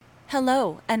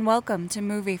Hello, and welcome to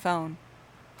Movie Phone.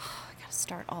 I gotta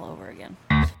start all over again.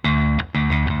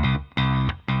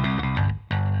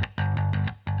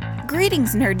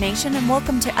 Greetings, Nerd Nation, and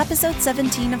welcome to episode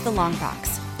 17 of The Long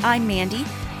Box. I'm Mandy,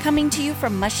 coming to you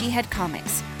from Mushyhead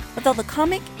Comics, with all the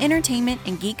comic, entertainment,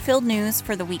 and geek-filled news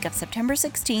for the week of September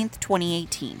 16th,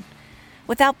 2018.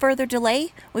 Without further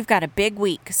delay, we've got a big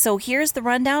week, so here's the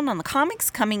rundown on the comics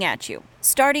coming at you.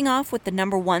 Starting off with the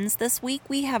number ones this week,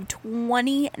 we have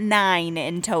 29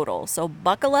 in total, so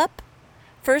buckle up.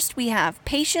 First, we have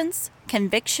Patience,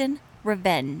 Conviction,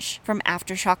 Revenge from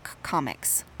Aftershock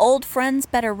Comics. Old friends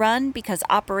better run because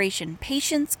Operation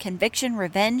Patience, Conviction,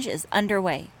 Revenge is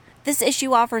underway. This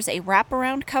issue offers a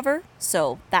wraparound cover,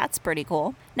 so that's pretty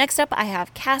cool. Next up, I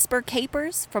have Casper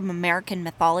Capers from American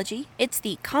Mythology. It's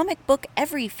the comic book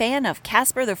every fan of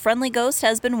Casper the Friendly Ghost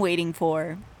has been waiting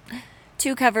for.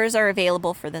 2 covers are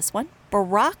available for this one.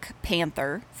 Barack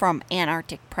Panther from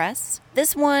Antarctic Press.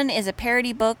 This one is a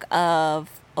parody book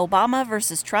of Obama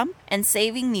versus Trump and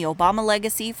saving the Obama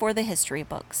legacy for the history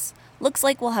books. Looks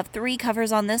like we'll have 3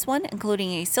 covers on this one, including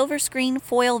a silver screen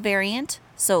foil variant,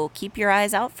 so keep your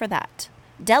eyes out for that.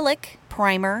 Delic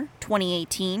Primer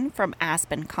 2018 from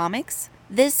Aspen Comics.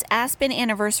 This Aspen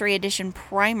Anniversary Edition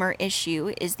Primer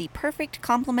issue is the perfect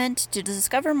complement to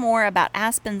discover more about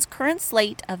Aspen's current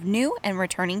slate of new and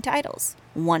returning titles.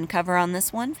 1 cover on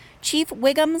this one. Chief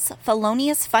Wiggum's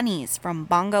Felonious Funnies from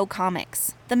Bongo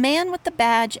Comics. The man with the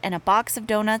badge and a box of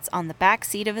donuts on the back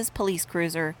seat of his police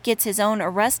cruiser gets his own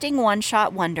arresting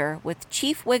one-shot wonder with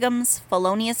Chief Wiggum's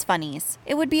Felonious Funnies.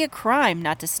 It would be a crime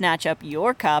not to snatch up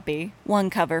your copy. 1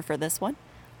 cover for this one.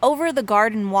 Over the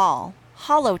Garden Wall,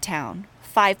 Hollowtown.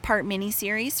 5-part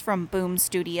miniseries from Boom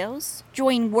Studios.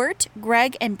 Join Wirt,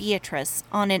 Greg, and Beatrice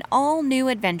on an all-new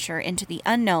adventure into the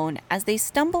unknown as they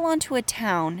stumble onto a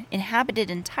town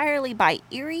inhabited entirely by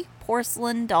eerie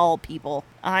porcelain doll people.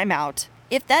 I'm out.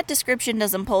 If that description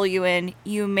doesn't pull you in,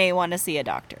 you may want to see a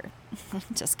doctor.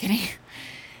 Just kidding.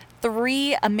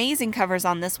 3 amazing covers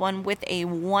on this one with a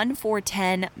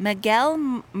 1-for-10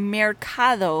 Miguel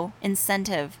Mercado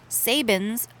incentive.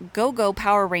 Saban's Go-Go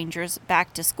Power Rangers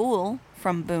Back to School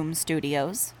from Boom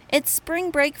Studios. It's spring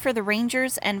break for the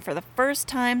Rangers, and for the first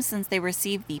time since they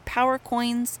received the Power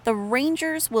Coins, the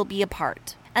Rangers will be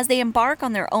apart. As they embark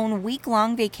on their own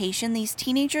week-long vacation, these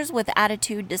teenagers with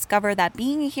attitude discover that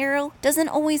being a hero doesn't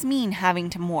always mean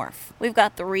having to morph. We've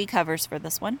got 3 covers for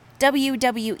this one.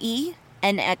 WWE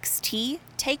NXT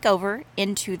TakeOver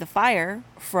Into the Fire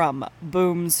from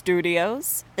Boom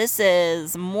Studios. This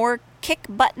is more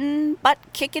butt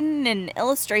kicking in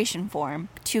illustration form.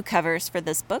 2 covers for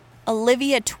this book.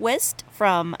 Olivia Twist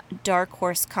from Dark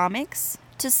Horse Comics.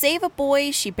 To save a boy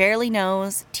she barely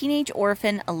knows, teenage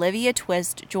orphan Olivia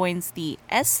Twist joins the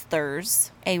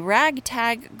Esthers, a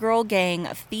ragtag girl gang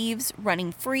of thieves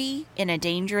running free in a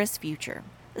dangerous future.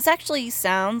 This actually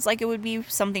sounds like it would be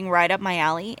something right up my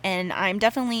alley, and I'm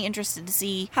definitely interested to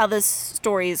see how this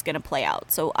story is going to play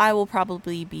out, so I will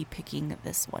probably be picking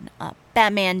this one up.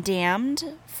 Batman Damned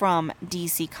from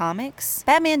DC Comics.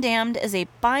 Batman Damned is a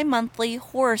bi-monthly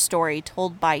horror story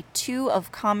told by 2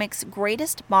 of comics'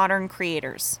 greatest modern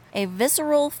creators. A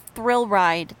visceral thrill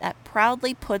ride that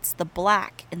proudly puts the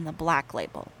black in the Black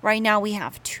Label. Right now we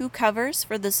have 2 covers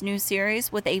for this new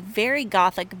series with a very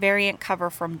gothic variant cover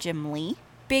from Jim Lee.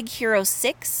 Big Hero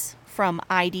 6 from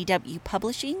IDW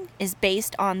Publishing is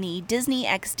based on the Disney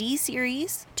XD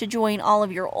series to join all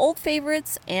of your old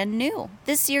favorites and new.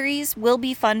 This series will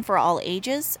be fun for all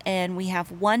ages, and we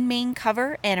have 1 main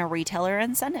cover and a retailer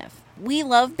incentive. We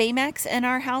love Baymax in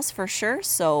our house for sure,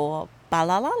 so ba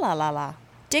la la la la la.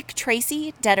 Dick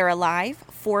Tracy, Dead or Alive,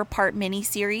 4-part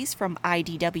miniseries from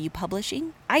IDW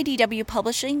Publishing. IDW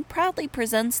Publishing proudly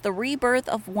presents the rebirth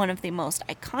of one of the most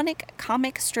iconic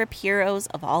comic strip heroes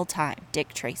of all time,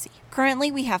 Dick Tracy.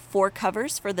 Currently, we have 4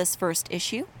 covers for this first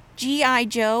issue. G.I.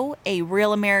 Joe, A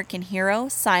Real American Hero,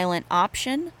 Silent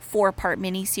Option, 4-part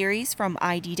miniseries from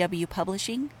IDW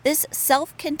Publishing. This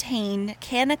self-contained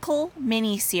canonical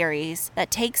miniseries that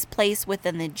takes place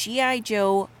within the G.I.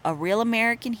 Joe, A Real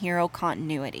American Hero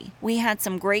continuity. We had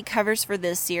some great covers for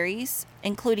this series,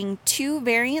 including 2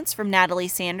 variants from Natalie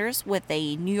Sanders with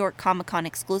a New York Comic Con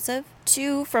exclusive,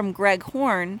 2 from Greg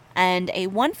Horn, and a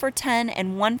 1-for-10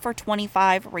 and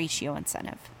 1-for-25 ratio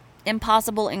incentive.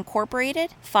 Impossible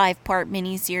Incorporated, 5-part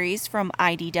miniseries from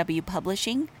IDW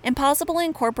Publishing. Impossible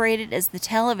Incorporated is the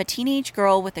tale of a teenage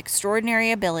girl with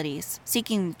extraordinary abilities,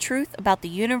 seeking the truth about the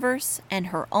universe and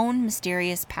her own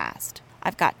mysterious past.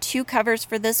 I've got 2 covers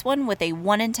for this one with a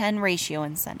 1-in-10 ratio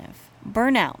incentive.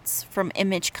 Burnouts from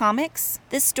Image Comics.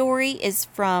 This story is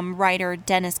from writer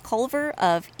Dennis Culver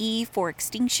of E for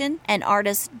Extinction and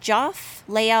artist Joff,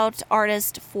 layout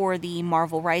artist for the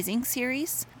Marvel Rising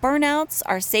series. Burnouts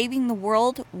are saving the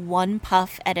world one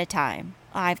puff at a time.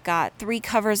 I've got 3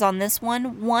 covers on this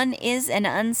one. One is an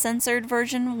uncensored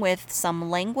version with some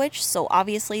language, so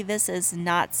obviously this is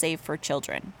not safe for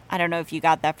children. I don't know if you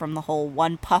got that from the whole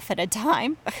one puff at a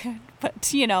time, but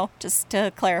just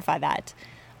to clarify that.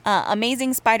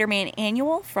 Amazing Spider-Man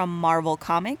Annual from Marvel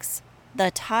Comics,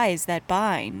 The Ties That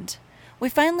Bind. We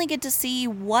finally get to see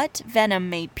what Venom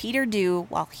made Peter do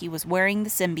while he was wearing the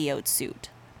symbiote suit.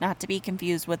 Not to be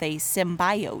confused with a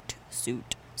symbiote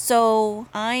suit. So,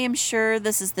 I am sure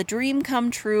this is the dream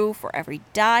come true for every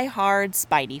die-hard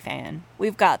Spidey fan.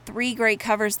 We've got 3 great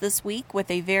covers this week with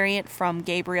a variant from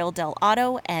Gabriel Del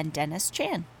Otto and Dennis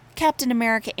Chan. Captain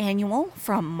America Annual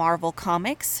from Marvel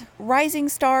Comics. Rising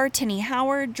star Tini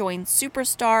Howard joins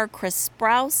superstar Chris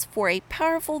Sprouse for a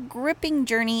powerful, gripping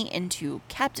journey into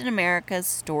Captain America's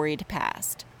storied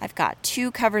past. I've got 2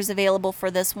 covers available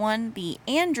for this one. The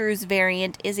Andrews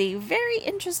variant is a very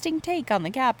interesting take on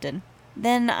the Captain.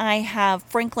 Then I have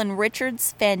Franklin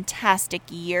Richards' Fantastic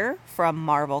Year from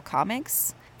Marvel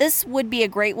Comics. This would be a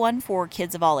great one for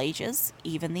kids of all ages,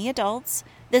 even the adults.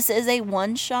 This is a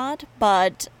one-shot,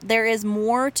 but there is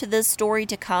more to this story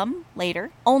to come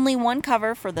later. Only 1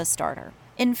 cover for the starter.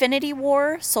 Infinity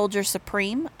War, Soldier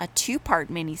Supreme, a 2-part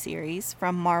miniseries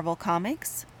from Marvel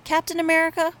Comics. Captain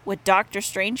America with Doctor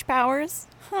Strange powers?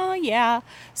 Oh yeah,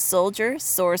 Soldier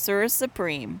Sorcerer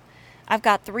Supreme. I've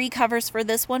got 3 covers for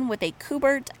this one with a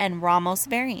Kubert and Ramos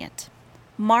variant.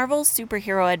 Marvel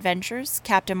Superhero Adventures,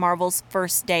 Captain Marvel's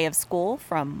First Day of School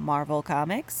from Marvel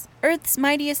Comics. Earth's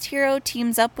Mightiest Hero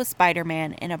teams up with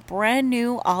Spider-Man in a brand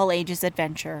new all-ages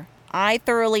adventure. I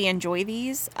thoroughly enjoy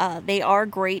these. They are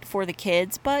great for the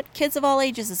kids, but kids of all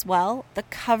ages as well. The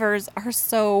covers are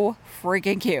so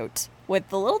freaking cute with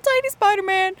the little tiny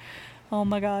Spider-Man. Oh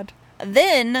my god.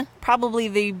 Then, probably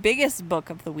the biggest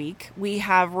book of the week, we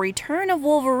have Return of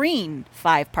Wolverine,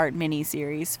 5-part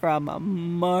miniseries from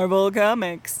Marvel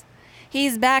Comics.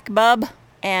 He's back, bub,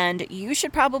 and you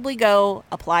should probably go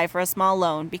apply for a small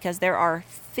loan because there are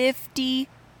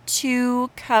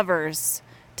 52 covers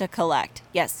to collect.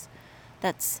 Yes,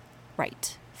 that's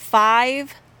right.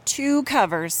 52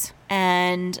 covers,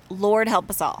 and Lord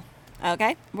help us all.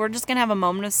 Okay, we're just going to have a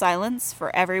moment of silence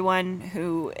for everyone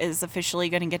who is officially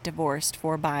going to get divorced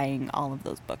for buying all of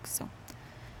those books. So,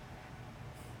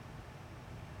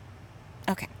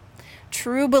 okay.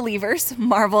 True Believers,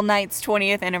 Marvel Knights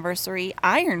 20th Anniversary,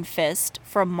 Iron Fist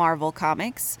from Marvel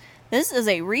Comics. This is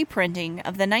a reprinting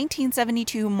of the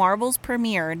 1972 Marvel's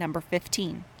Premiere number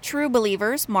 15. True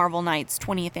Believers, Marvel Knights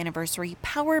 20th Anniversary,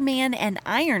 Power Man and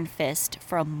Iron Fist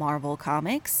from Marvel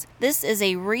Comics. This is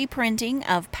a reprinting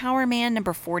of Power Man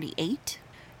number 48.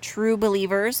 True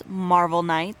Believers, Marvel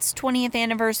Knights 20th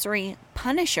Anniversary,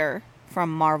 Punisher from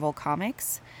Marvel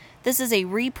Comics. This is a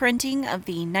reprinting of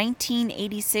the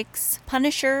 1986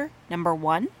 Punisher number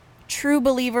 1. True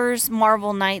Believers,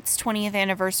 Marvel Knights 20th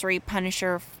Anniversary,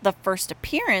 Punisher, the first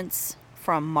appearance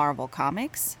from Marvel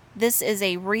Comics. This is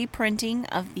a reprinting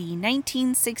of the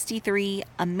 1963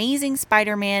 Amazing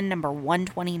Spider-Man number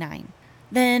 129.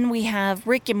 Then we have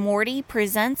Rick and Morty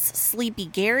presents Sleepy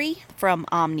Gary from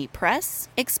Omni Press.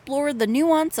 Explore the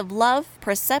nuance of love,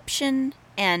 perception,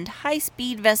 and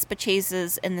high-speed Vespa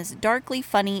chases in this darkly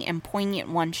funny and poignant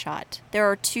one-shot. There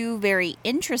are 2 very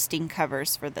interesting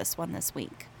covers for this one this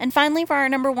week. And finally, for our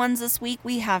number 1s this week,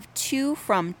 we have 2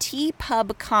 from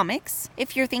TPub Comics.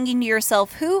 If you're thinking to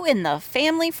yourself, who in the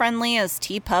family-friendly is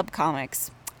TPub Comics?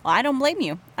 Well, I don't blame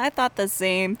you. I thought the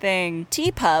same thing.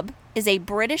 TPub is a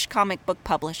British comic book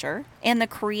publisher and the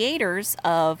creators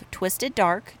of Twisted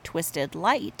Dark, Twisted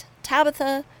Light,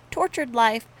 Tabitha, Tortured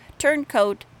Life,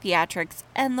 Turncoat, Theatrics,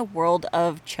 and the World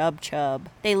of Chub Chub.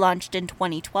 They launched in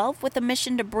 2012 with a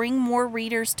mission to bring more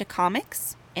readers to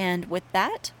comics. And with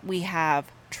that, we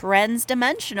have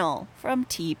Transdimensional from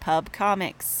TPub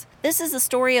Comics. This is the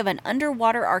story of an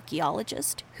underwater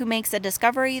archaeologist who makes a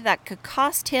discovery that could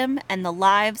cost him and the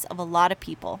lives of a lot of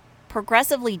people.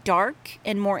 Progressively dark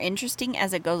and more interesting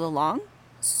as it goes along.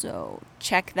 So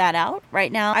check that out.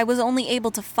 Right now, I was only able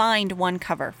to find 1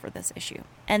 cover for this issue.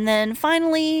 And then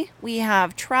finally, we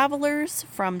have Travelers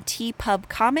from TPub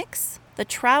Comics. The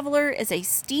Traveler is a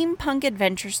steampunk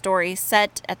adventure story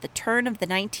set at the turn of the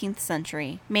 19th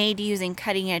century. Made using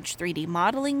cutting-edge 3D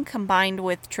modeling combined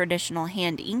with traditional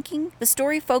hand inking, the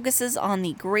story focuses on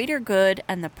the greater good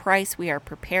and the price we are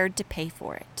prepared to pay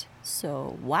for it.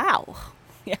 So, wow.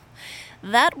 Yeah.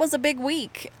 That was a big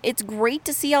week. It's great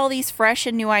to see all these fresh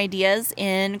and new ideas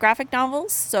in graphic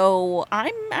novels, so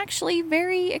I'm actually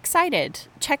very excited.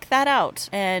 Check that out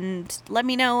and let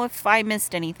me know if I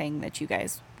missed anything that you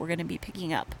guys were going to be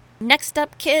picking up. Next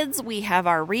up, kids, we have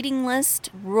our reading list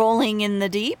rolling in the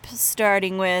deep,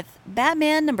 starting with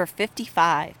Batman number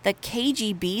 55. The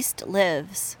cagey beast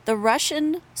lives. The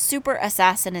Russian super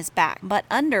assassin is back, but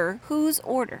under whose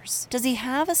orders? Does he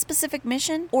have a specific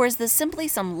mission, or is this simply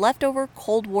some leftover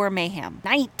Cold War mayhem?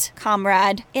 Night,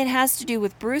 comrade. It has to do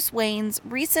with Bruce Wayne's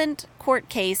recent court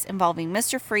case involving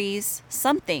Mr. Freeze.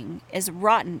 Something is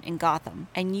rotten in Gotham,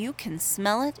 and you can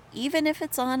smell it even if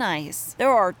it's on ice. There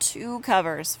are 2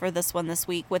 covers for this one this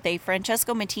week with a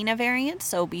Francesco Mattina variant,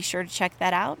 so be sure to check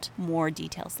that out. More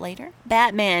details later.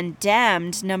 Batman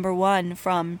Damned number 1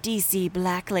 from DC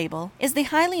Black Label is the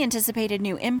highly anticipated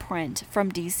new imprint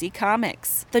from DC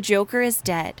Comics. The Joker is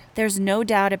dead. There's no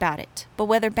doubt about it. But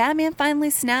whether Batman finally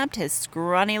snapped his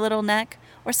scrawny little neck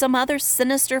or some other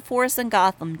sinister force in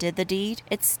Gotham did the deed,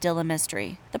 it's still a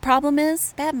mystery. The problem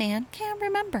is, Batman can't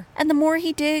remember. And the more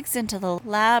he digs into the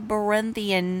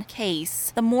labyrinthian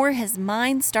case, the more his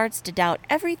mind starts to doubt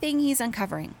everything he's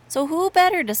uncovering. So who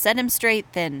better to set him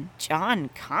straight than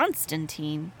John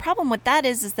Constantine? Problem with that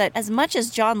is that as much as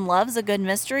John loves a good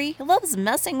mystery, he loves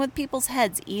messing with people's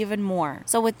heads even more.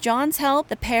 So with John's help,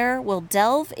 the pair will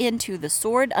delve into the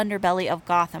sordid underbelly of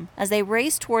Gotham as they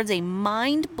race towards a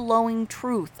mind-blowing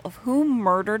truth of who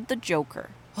murdered the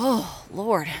Joker. Oh,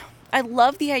 Lord. I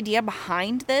love the idea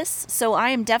behind this, so I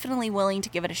am definitely willing to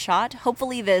give it a shot.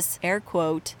 Hopefully this, air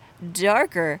quote,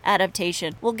 darker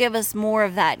adaptation will give us more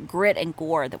of that grit and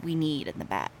gore that we need in the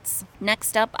Bats.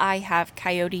 Next up, I have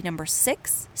Coyote number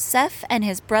 6. Seth and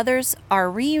his brothers are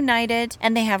reunited,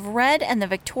 and they have Red and the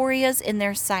Victorias in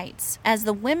their sights. As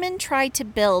the women try to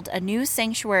build a new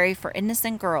sanctuary for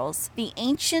innocent girls, the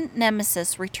ancient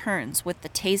nemesis returns with the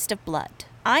taste of blood.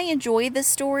 I enjoy the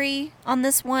story on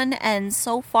this one, and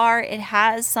so far it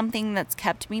has something that's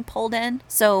kept me pulled in.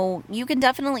 So you can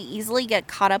definitely easily get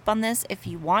caught up on this if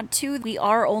you want to. We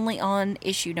are only on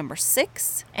issue number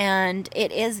 6, and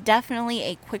it is definitely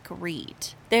a quick read.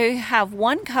 They have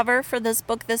 1 cover for this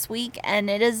book this week, and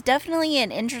it is definitely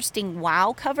an interesting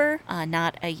wow cover,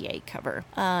 not a yay cover.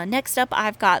 Next up,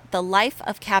 I've got The Life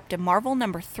of Captain Marvel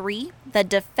number 3, the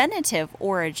definitive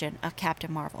origin of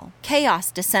Captain Marvel. Chaos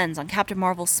descends on Captain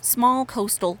Marvel's small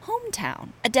coastal hometown.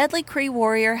 A deadly Kree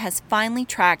warrior has finally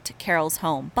tracked Carol's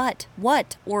home, but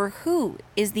what or who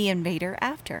is the invader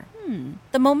after?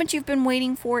 The moment you've been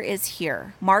waiting for is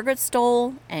here. Margaret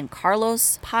Stohl and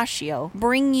Carlos Pacio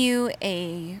bring you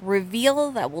a reveal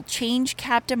that will change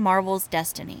Captain Marvel's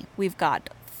destiny. We've got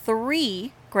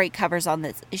 3 great covers on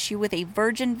this issue with a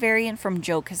Virgin variant from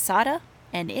Joe Quesada,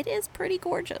 and it is pretty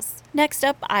gorgeous. Next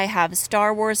up, I have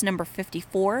Star Wars number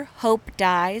 54, Hope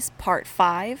Dies, Part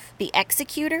 5. The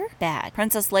Executor? Bad.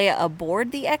 Princess Leia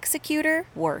aboard the Executor?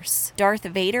 Worse. Darth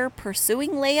Vader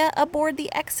pursuing Leia aboard the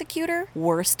Executor?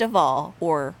 Worst of all.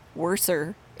 Or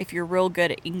worser, if you're real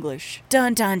good at English.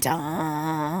 Dun dun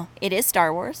dun. It is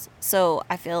Star Wars, so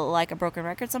I feel like a broken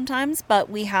record sometimes, but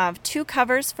we have 2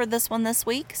 covers for this one this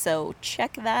week, so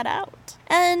check that out.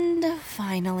 And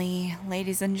finally,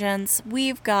 ladies and gents,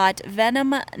 we've got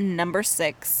Venom number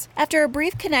 6. After a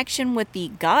brief connection with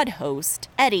the God Host,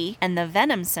 Eddie and the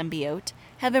Venom symbiote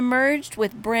have emerged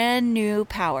with brand new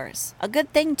powers. A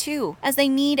good thing too, as they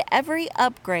need every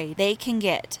upgrade they can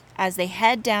get as they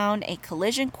head down a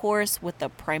collision course with the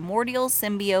primordial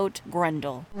symbiote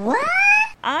Grendel. What?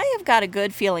 I have got a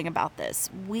good feeling about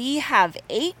this. We have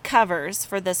 8 covers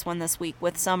for this one this week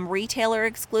with some retailer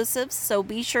exclusives, so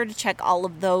be sure to check all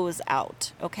of those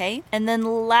out, okay? And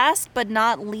then last but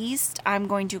not least, I'm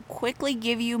going to quickly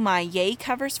give you my yay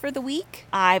covers for the week.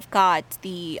 I've got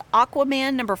the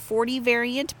Aquaman number 40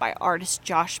 variant by artist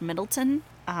Josh Middleton.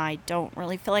 I don't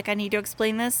really feel like I need to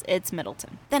explain this. It's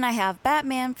Middleton. Then I have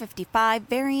Batman 55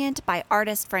 variant by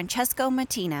artist Francesco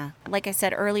Mattina. Like I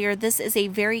said earlier, this is a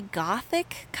very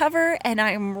gothic cover, and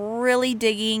I'm really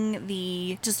digging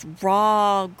the just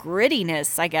raw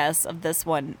grittiness, I guess, of this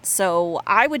one. So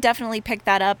I would definitely pick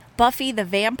that up. Buffy the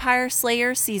Vampire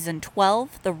Slayer Season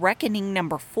 12, The Reckoning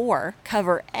number 4,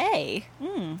 cover A.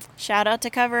 Shout out to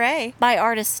cover A by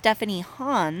artist Stephanie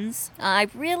Hans. I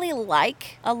really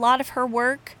like a lot of her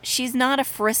work. She's not a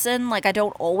frisson, like I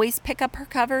don't always pick up her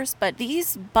covers, but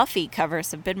these Buffy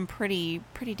covers have been pretty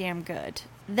damn good.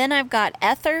 Then I've got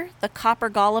Ether, the Copper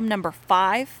Golem number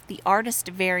 5, the artist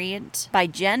variant by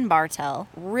Jen Bartel.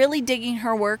 Really digging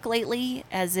her work lately,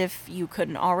 as if you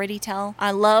couldn't already tell.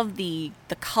 I love the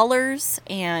colors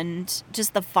and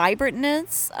just the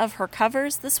vibrantness of her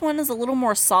covers. This one is a little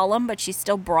more solemn, but she's still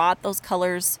still brought those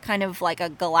colors, kind of like a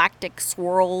galactic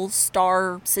swirl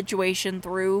star situation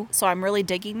through. So I'm really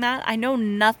digging that. I know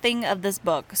nothing of this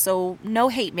book, so no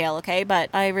hate mail, okay? But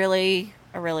I really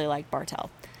like Bartel.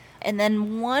 And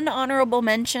then one honorable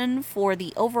mention for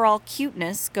the overall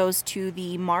cuteness goes to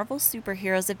the Marvel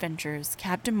Superheroes Adventures,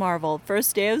 Captain Marvel,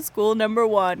 First Day of School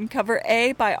 #1, cover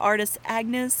A by artist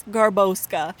Agnes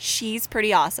Garboska. She's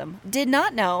pretty awesome. Did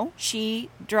not know she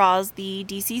draws the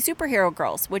DC superhero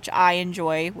girls, which I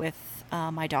enjoy with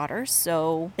my daughter,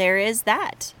 so there is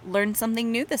that. Learned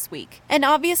something new this week. And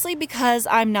obviously, because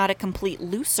I'm not a complete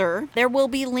loser, there will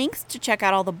be links to check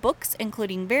out all the books,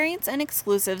 including variants and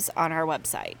exclusives, on our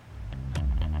website.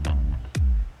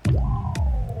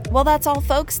 Well, that's all,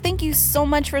 folks. Thank you so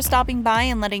much for stopping by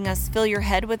and letting us fill your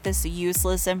head with this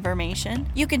useless information.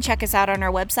 You can check us out on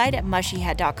our website at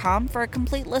mushyhead.com for a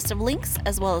complete list of links,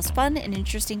 as well as fun and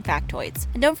interesting factoids.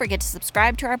 And don't forget to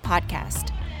subscribe to our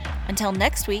podcast. Until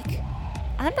next week,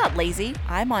 I'm not lazy.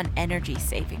 I'm on energy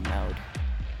saving mode.